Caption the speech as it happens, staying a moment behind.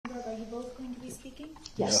speaking?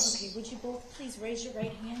 Yes. Okay, would you both please raise your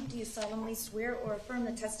right hand? Do you solemnly swear or affirm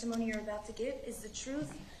the testimony you're about to give is the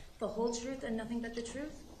truth, the whole truth, and nothing but the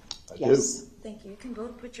truth? Yes. Thank you. You can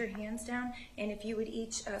both put your hands down, and if you would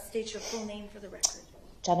each state your full name for the record.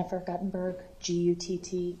 Jennifer Guttenberg,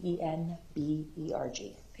 Guttenberg.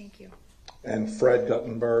 Thank you. And Fred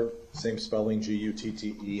Guttenberg, same spelling, Guttenberg.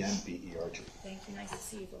 Thank you. Nice to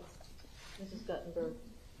see you both. Mrs. Guttenberg,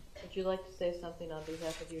 would you like to say something on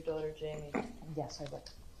behalf of your daughter, Jamie? Yes, I would.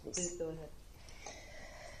 Please go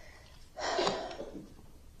ahead.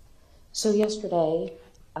 So yesterday,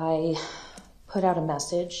 I put out a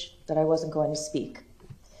message that I wasn't going to speak.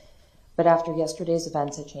 But after yesterday's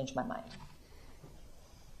events, I changed my mind.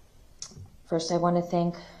 First, I want to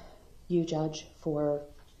thank you, Judge, for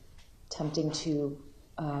attempting to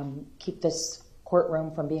keep this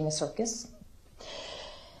courtroom from being a circus.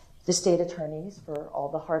 The state attorneys for all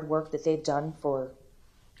the hard work that they've done for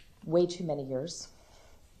way too many years.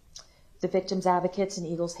 The victims' advocates in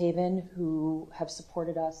Eagles Haven who have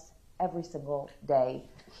supported us every single day,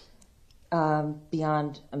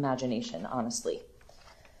 beyond imagination, honestly.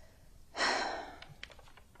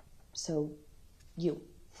 So, you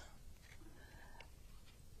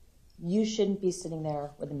shouldn't be sitting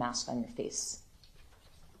there with a mask on your face.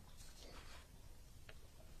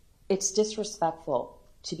 It's disrespectful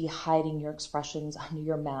to be hiding your expressions under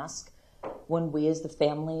your mask when we as the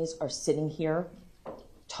families are sitting here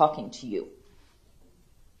talking to you.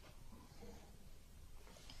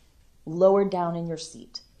 Lowered down in your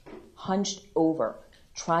seat, hunched over,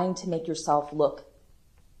 trying to make yourself look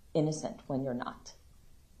innocent when you're not,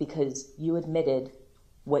 because you admitted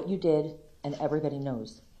what you did and everybody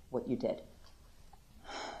knows what you did.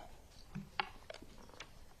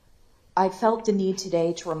 I felt the need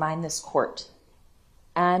today to remind this court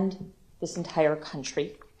and this entire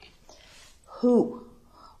country who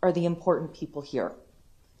are the important people here.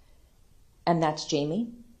 And that's Jamie,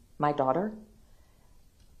 my daughter,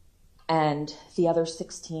 and the other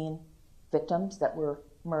 16 victims that were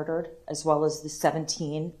murdered, as well as the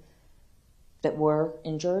 17 that were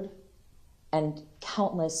injured, and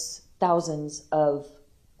countless thousands of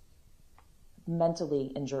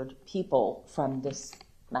mentally injured people from this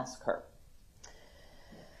massacre.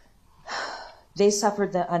 They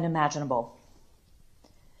suffered the unimaginable.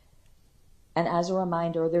 And as a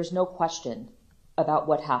reminder, there's no question about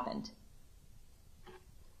what happened.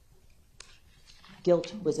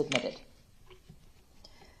 Guilt was admitted.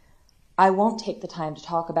 I won't take the time to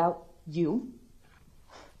talk about you,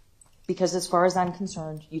 because as far as I'm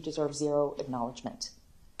concerned, you deserve zero acknowledgement.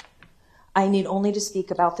 I need only to speak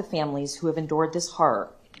about the families who have endured this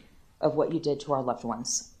horror of what you did to our loved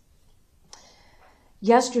ones.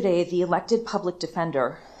 Yesterday, the elected public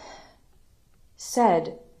defender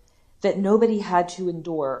said that nobody had to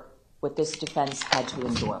endure what this defense had to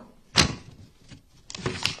endure.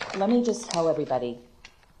 Let me just tell everybody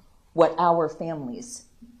what our families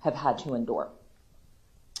have had to endure.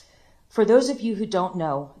 For those of you who don't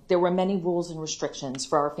know, there were many rules and restrictions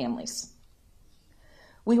for our families.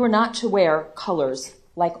 We were not to wear colors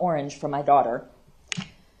like orange for my daughter,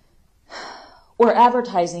 or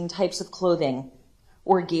advertising types of clothing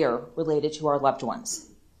or gear related to our loved ones.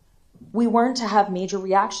 We weren't to have major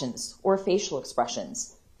reactions or facial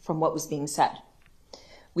expressions from what was being said.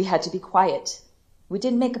 We had to be quiet. We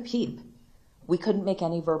didn't make a peep. We couldn't make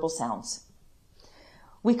any verbal sounds.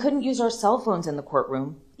 We couldn't use our cell phones in the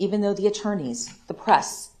courtroom, even though the attorneys, the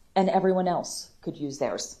press, and everyone else could use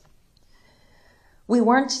theirs. We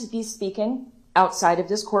weren't to be speaking outside of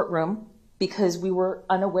this courtroom because we were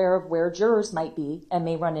unaware of where jurors might be and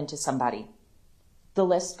may run into somebody. The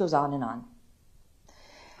list goes on and on.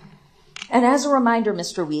 And as a reminder,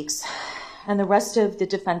 Mr. Weeks, and the rest of the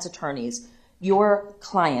defense attorneys, your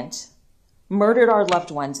client murdered our loved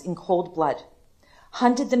ones in cold blood,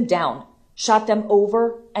 hunted them down, shot them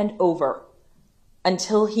over and over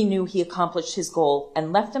until he knew he accomplished his goal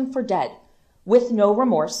and left them for dead with no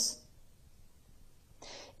remorse.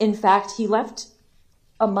 In fact, he left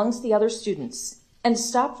amongst the other students and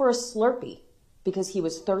stopped for a Slurpee because he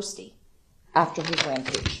was thirsty after his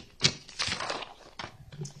rampage.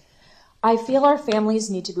 I feel our families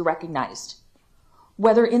need to be recognized.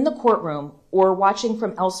 Whether in the courtroom or watching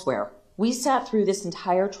from elsewhere, we sat through this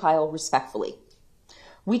entire trial respectfully.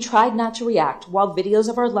 We tried not to react while videos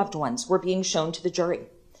of our loved ones were being shown to the jury.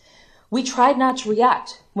 We tried not to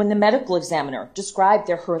react when the medical examiner described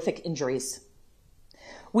their horrific injuries.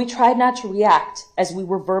 We tried not to react as we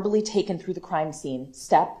were verbally taken through the crime scene,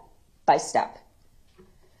 step by step.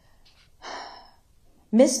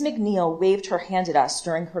 Miss McNeil waved her hand at us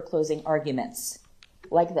during her closing arguments,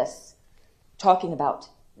 like this, talking about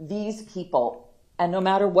these people and no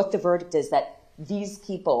matter what the verdict is, that these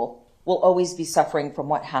people will always be suffering from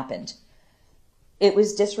what happened. It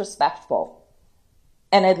was disrespectful.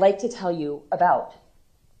 And I'd like to tell you about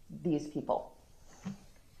these people.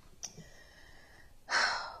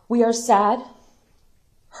 We are sad,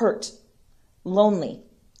 hurt, lonely,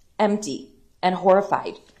 empty, and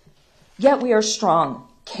horrified. Yet we are strong,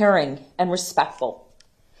 caring, and respectful.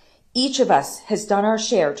 Each of us has done our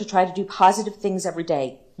share to try to do positive things every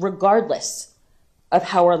day, regardless of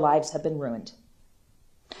how our lives have been ruined.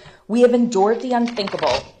 We have endured the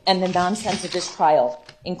unthinkable and the nonsense of this trial,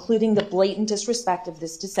 including the blatant disrespect of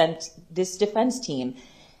this defense team,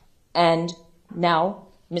 and now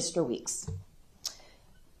Mr. Weeks.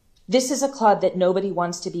 This is a club that nobody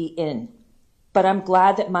wants to be in, but I'm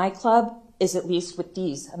glad that my club is at least with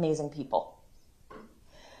these amazing people.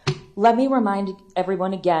 Let me remind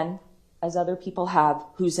everyone again, as other people have,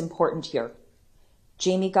 who's important here.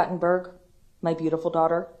 Jaime Guttenberg, my beautiful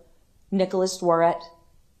daughter, Nicholas Dworet,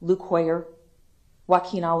 Luke Hoyer,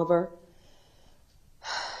 Joaquin Oliver,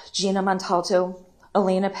 Gina Montalto,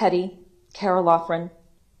 Elena Petty, Kara Loughran,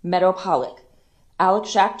 Meadow Pollock, Alex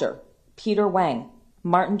Schachter, Peter Wang,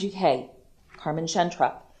 Martin Duque, Carmen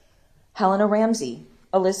Shentrup, Helena Ramsey,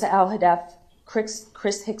 Alyssa Al-Hadef,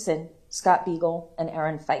 Chris Hickson, Scott Beagle, and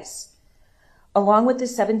Aaron Feiss. Along with the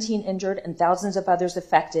 17 injured and thousands of others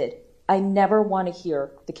affected, I never want to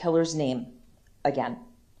hear the killer's name again.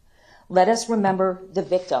 Let us remember the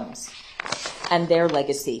victims and their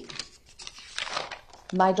legacy.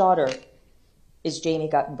 My daughter is Jaime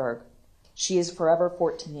Guttenberg. She is forever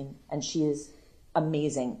 14, and she is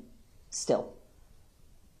amazing still.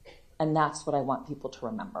 And that's what I want people to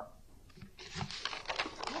remember.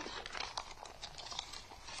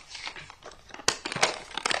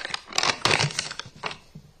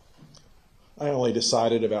 I only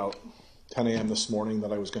decided about 10 a.m. this morning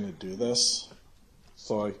that I was going to do this,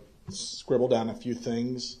 so I scribbled down a few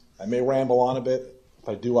things. I may ramble on a bit. If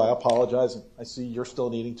I do, I apologize. I see you're still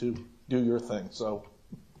needing to do your thing, so.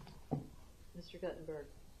 Mr. Guttenberg,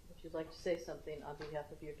 would you like to say something on behalf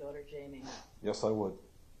of your daughter, Jaime? Yes, I would.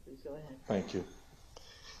 Please go ahead. Thank you.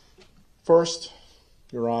 First,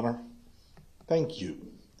 Your Honor, thank you.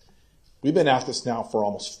 We've been at this now for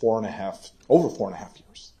almost over 4.5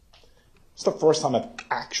 years. It's the first time I've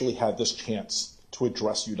actually had this chance to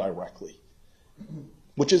address you directly,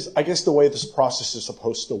 which is, I guess, the way this process is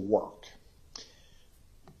supposed to work.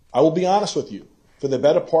 I will be honest with you. For the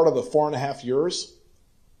better part of the 4.5 years,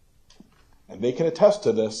 and they can attest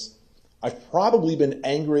to this, I've probably been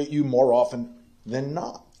angry at you more often than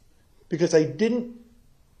not, because I didn't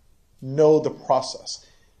know the process.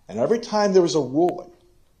 And every time there was a ruling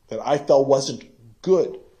that I felt wasn't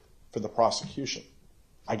good for the prosecution,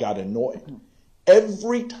 I got annoyed.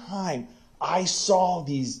 Every time I saw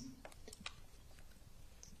these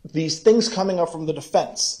things coming up from the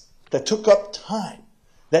defense that took up time,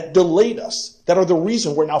 that delayed us, that are the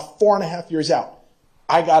reason we're now 4.5 years out,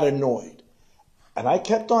 I got annoyed. And I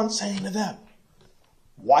kept on saying to them,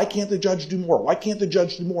 why can't the judge do more? Why can't the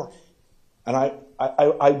judge do more? And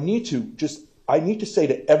I need to say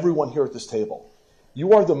to everyone here at this table,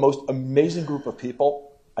 you are the most amazing group of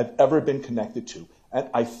people I've ever been connected to. And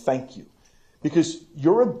I thank you. Because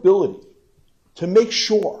your ability to make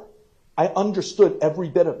sure I understood every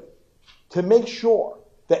bit of it, to make sure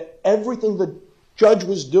that everything the judge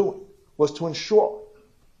was doing was to ensure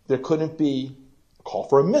there couldn't be a call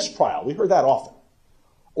for a mistrial. We heard that often.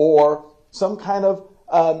 Or some kind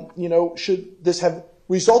of, should this have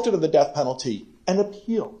resulted in the death penalty, an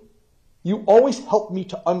appeal. You always helped me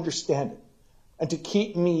to understand it and to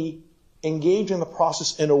keep me engaged in the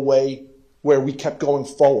process in a way where we kept going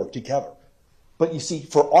forward together. But you see,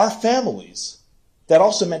 for our families, that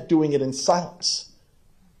also meant doing it in silence.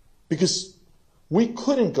 Because we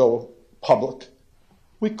couldn't go public.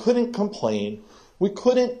 We couldn't complain. We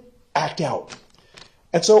couldn't act out.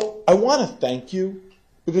 And so I want to thank you,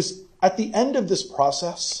 because at the end of this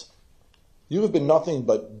process, you have been nothing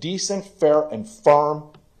but decent, fair, and firm.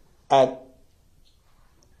 And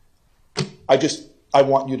I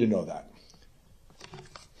want you to know that.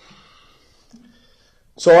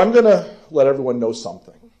 So I'm going to let everyone know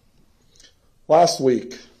something. Last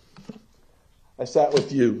week, I sat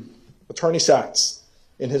with you, Attorney Sachs,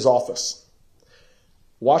 in his office.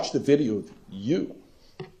 Watched the video of you.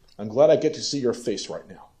 I'm glad I get to see your face right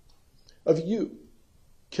now. Of you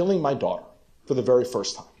killing my daughter for the very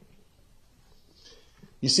first time.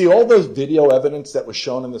 You see, all those video evidence that was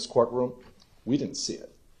shown in this courtroom, we didn't see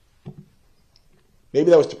it.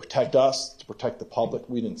 Maybe that was to protect us, to protect the public.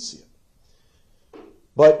 We didn't see it.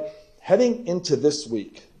 But heading into this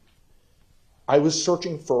week, I was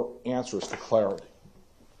searching for answers, for clarity.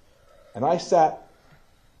 And I sat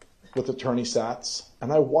with Attorney Satz,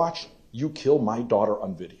 and I watched you kill my daughter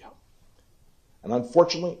on video. And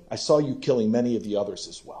unfortunately, I saw you killing many of the others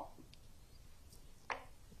as well.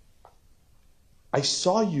 I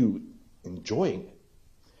saw you enjoying it.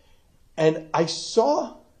 And I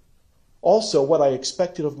saw also what I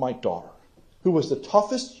expected of my daughter, who was the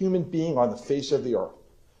toughest human being on the face of the earth,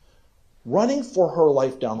 running for her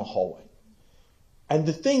life down the hallway. And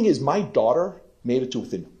the thing is, my daughter made it to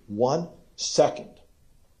within 1 second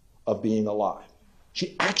of being alive.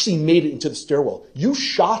 She actually made it into the stairwell. You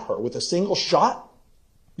shot her with a single shot.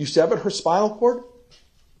 You severed her spinal cord,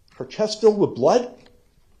 her chest filled with blood,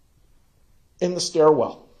 in the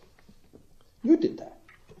stairwell. You did that.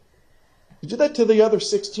 You did that to the other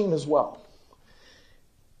 16 as well.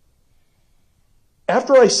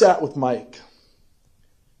 After I sat with Mike,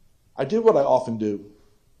 I did what I often do.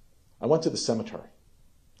 I went to the cemetery,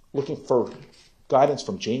 looking for guidance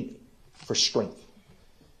from Jamie, for strength.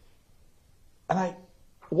 And I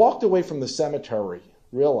walked away from the cemetery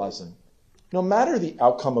realizing no matter the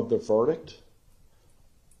outcome of the verdict,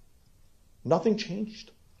 nothing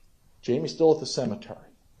changed. Jamie's still at the cemetery.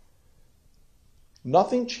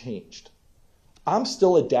 Nothing changed. I'm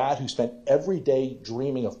still a dad who spent every day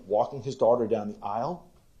dreaming of walking his daughter down the aisle,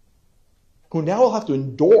 who now will have to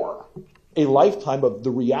endure a lifetime of the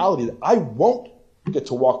reality that I won't get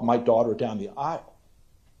to walk my daughter down the aisle.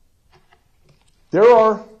 There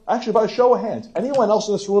are, actually by a show of hands, anyone else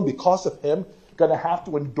in this room, because of him, going to have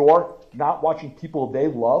to endure not watching people they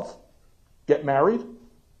love get married?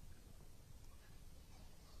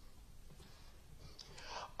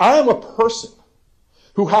 I am a person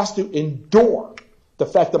who has to endure the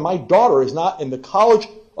fact that my daughter is not in the college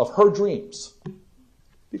of her dreams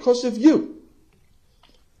because of you.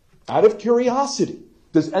 Out of curiosity,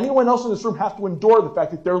 does anyone else in this room have to endure the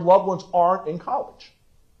fact that their loved ones aren't in college?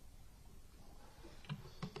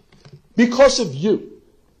 Because of you,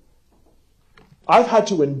 I've had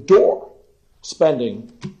to endure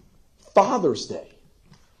spending Father's Day.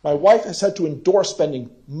 My wife has had to endure spending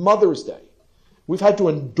Mother's Day. We've had to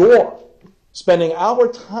endure spending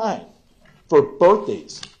our time for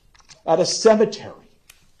birthdays at a cemetery.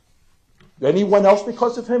 Anyone else,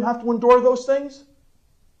 because of him, have to endure those things?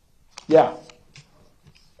 Yeah.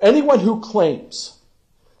 Anyone who claims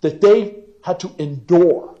that they had to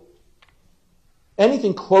endure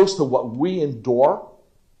anything close to what we endure,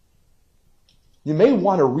 you may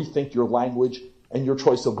want to rethink your language and your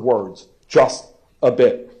choice of words just a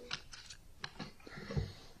bit.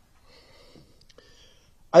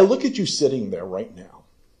 I look at you sitting there right now,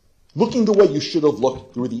 looking the way you should have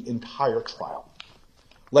looked through the entire trial,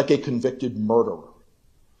 like a convicted murderer,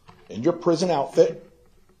 in your prison outfit,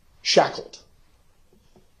 shackled.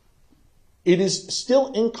 It is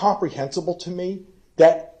still incomprehensible to me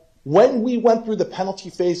that when we went through the penalty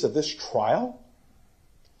phase of this trial,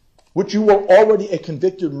 which you were already a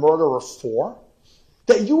convicted murderer for,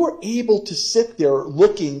 that you were able to sit there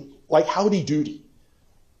looking like Howdy Doody,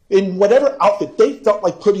 in whatever outfit they felt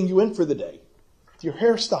like putting you in for the day, your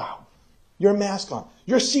hairstyle, your mask on,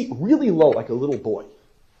 your seat really low like a little boy,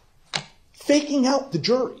 faking out the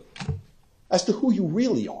jury as to who you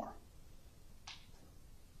really are.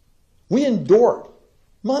 We endured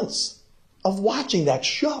months of watching that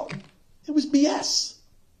show. It was BS.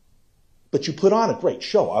 But you put on a great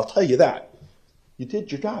show, I'll tell you that. You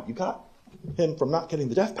did your job. You got him from not getting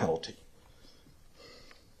the death penalty.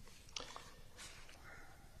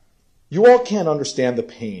 You all can't understand the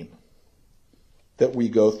pain that we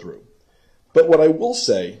go through. But what I will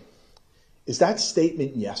say is that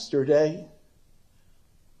statement yesterday,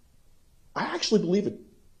 I actually believe it,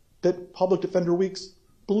 that Public Defender Weeks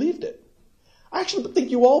believed it. I actually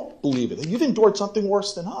think you all believe it, that you've endured something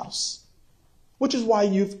worse than us, which is why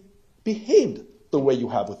you've behaved the way you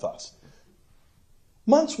have with us.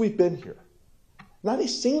 Months we've been here, not a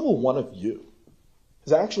single one of you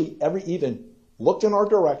has actually ever even looked in our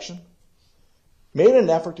direction, made an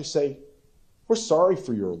effort to say, we're sorry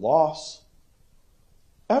for your loss,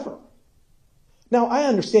 ever. Now, I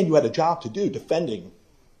understand you had a job to do defending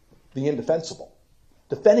the indefensible,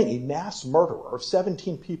 defending a mass murderer of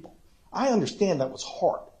 17 people. I understand that was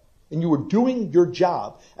hard, and you were doing your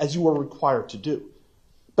job as you were required to do.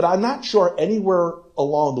 But I'm not sure anywhere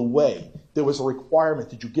along the way there was a requirement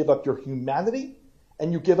that you give up your humanity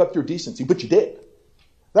and you give up your decency, but you did.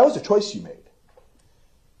 That was a choice you made.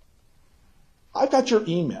 I got your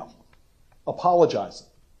email apologizing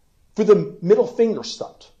for the middle finger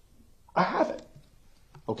stunt. I have it,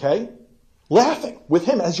 okay? Laughing with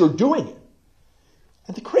him as you're doing it.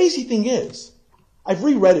 And the crazy thing is, I've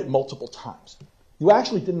reread it multiple times. You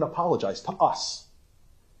actually didn't apologize to us.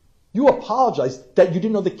 You apologized that you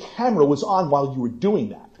didn't know the camera was on while you were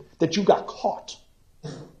doing that you got caught.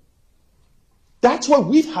 That's what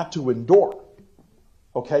we've had to endure,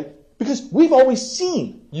 okay? Because we've always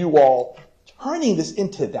seen you all turning this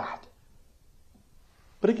into that.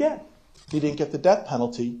 But again, you didn't get the death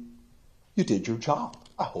penalty. You did your job.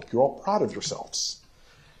 I hope you're all proud of yourselves.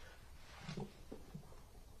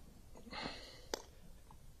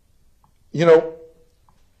 You know,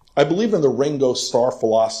 I believe in the Ringo Starr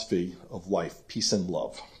philosophy of life, peace and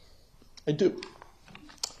love. I do.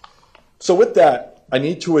 So with that, I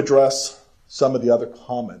need to address some of the other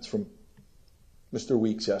comments from Mr.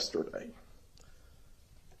 Weeks yesterday,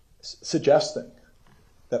 suggesting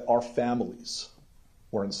that our families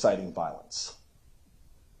were inciting violence,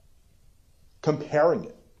 comparing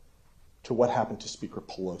it to what happened to Speaker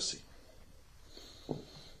Pelosi.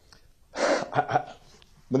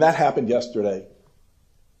 When that happened yesterday,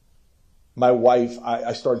 my wife,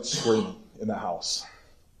 I started screaming in the house.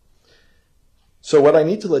 So what I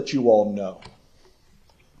need to let you all know,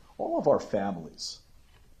 all of our families,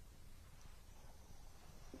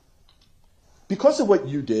 because of what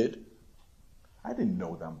you did, I didn't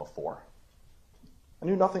know them before. I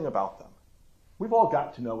knew nothing about them. We've all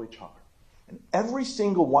got to know each other. And every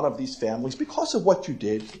single one of these families, because of what you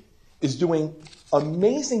did, is doing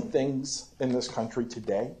amazing things in this country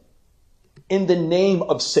today in the name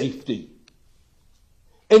of safety,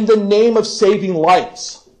 in the name of saving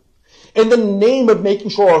lives, in the name of making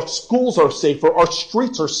sure our schools are safer, our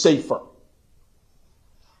streets are safer.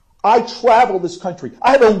 I travel this country.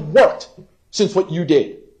 I haven't worked since what you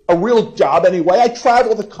did. A real job anyway. I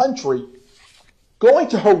travel the country going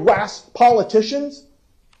to harass politicians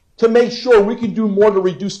to make sure we can do more to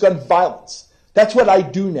reduce gun violence. That's what I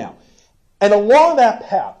do now. And along that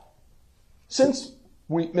path, since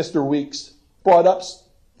Mr. Weeks brought up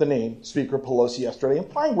the name Speaker Pelosi yesterday,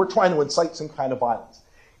 implying we're trying to incite some kind of violence.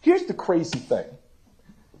 Here's the crazy thing.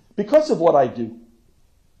 Because of what I do,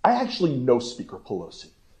 I actually know Speaker Pelosi.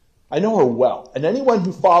 I know her well. And anyone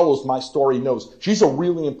who follows my story knows she's a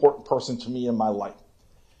really important person to me in my life.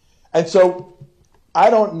 And so I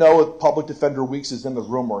don't know if Public Defender Weeks is in the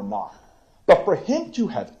room or not. But for him to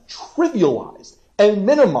have trivialized and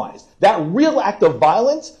minimized that real act of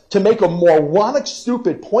violence to make a moronic,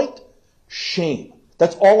 stupid point, shame.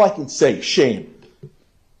 That's all I can say, shame.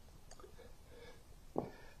 I'm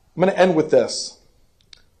going to end with this.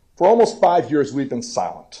 For almost 5 years, we've been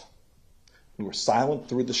silent. We were silent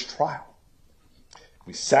through this trial.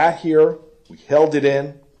 We sat here, we held it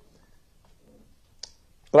in.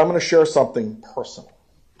 But I'm going to share something personal.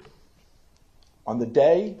 On the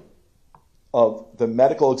day of the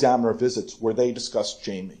medical examiner visits where they discussed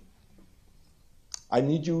Jaime, I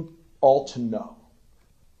need you all to know,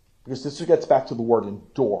 because this gets back to the word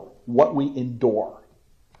endure, what we endure,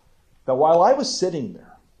 that while I was sitting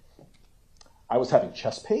there, I was having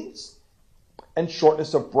chest pains and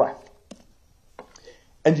shortness of breath.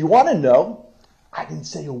 And you want to know, I didn't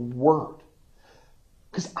say a word,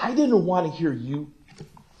 because I didn't want to hear you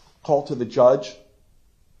call to the judge,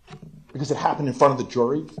 because it happened in front of the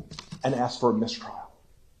jury, and ask for a mistrial.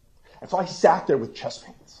 And so I sat there with chest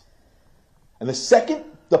pains. And the second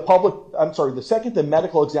the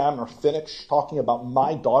medical examiner finished talking about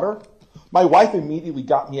my daughter, my wife immediately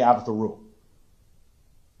got me out of the room.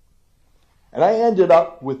 And I ended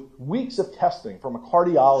up with weeks of testing from a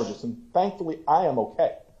cardiologist, and thankfully I am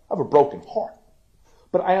okay. I have a broken heart,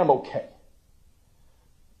 but I am okay.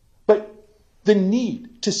 But the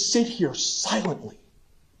need to sit here silently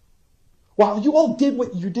while you all did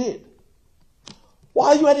what you did,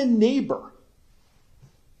 while you had a neighbor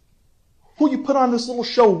who you put on this little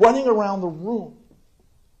show running around the room,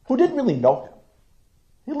 who didn't really know him.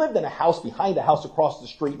 He lived in a house behind a house across the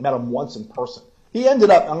street, met him once in person. He ended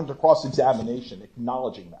up under cross-examination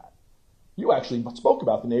acknowledging that. You actually spoke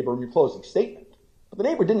about the neighbor in your closing statement, but the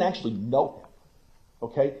neighbor didn't actually know him.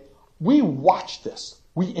 Okay? We watched this.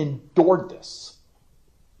 We endured this.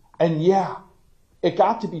 And yeah, it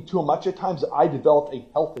got to be too much at times that I developed a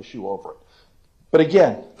health issue over it. But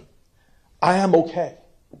again, I am okay.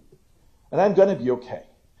 And I'm going to be okay.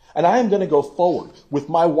 And I am going to go forward with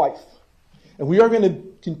my wife. And we are going to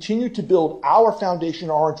continue to build our foundation,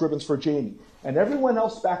 Orange Ribbons for Jaime. And everyone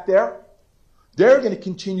else back there, they're going to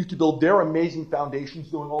continue to build their amazing foundations,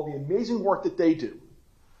 doing all the amazing work that they do.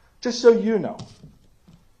 Just so you know,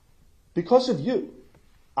 because of you,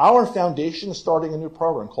 our foundation is starting a new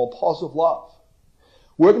program called Paws of Love.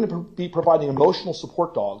 We're going to be providing emotional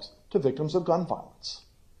support dogs to victims of gun violence.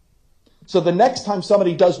 So the next time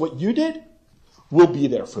somebody does what you did, we'll be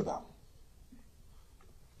there for them.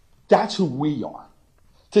 That's who we are.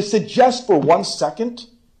 To suggest for 1 second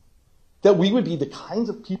that we would be the kinds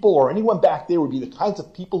of people, or anyone back there would be the kinds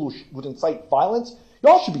of people who would incite violence,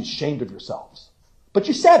 y'all should be ashamed of yourselves. But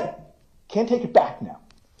you said it. Can't take it back now.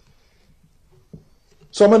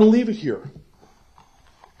 So I'm going to leave it here.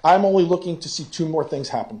 I'm only looking to see two more things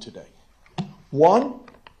happen today. One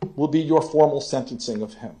will be your formal sentencing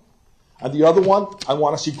of him. And the other one, I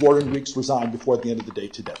want to see Gordon Weeks resign before the end of the day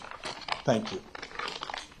today. Thank you.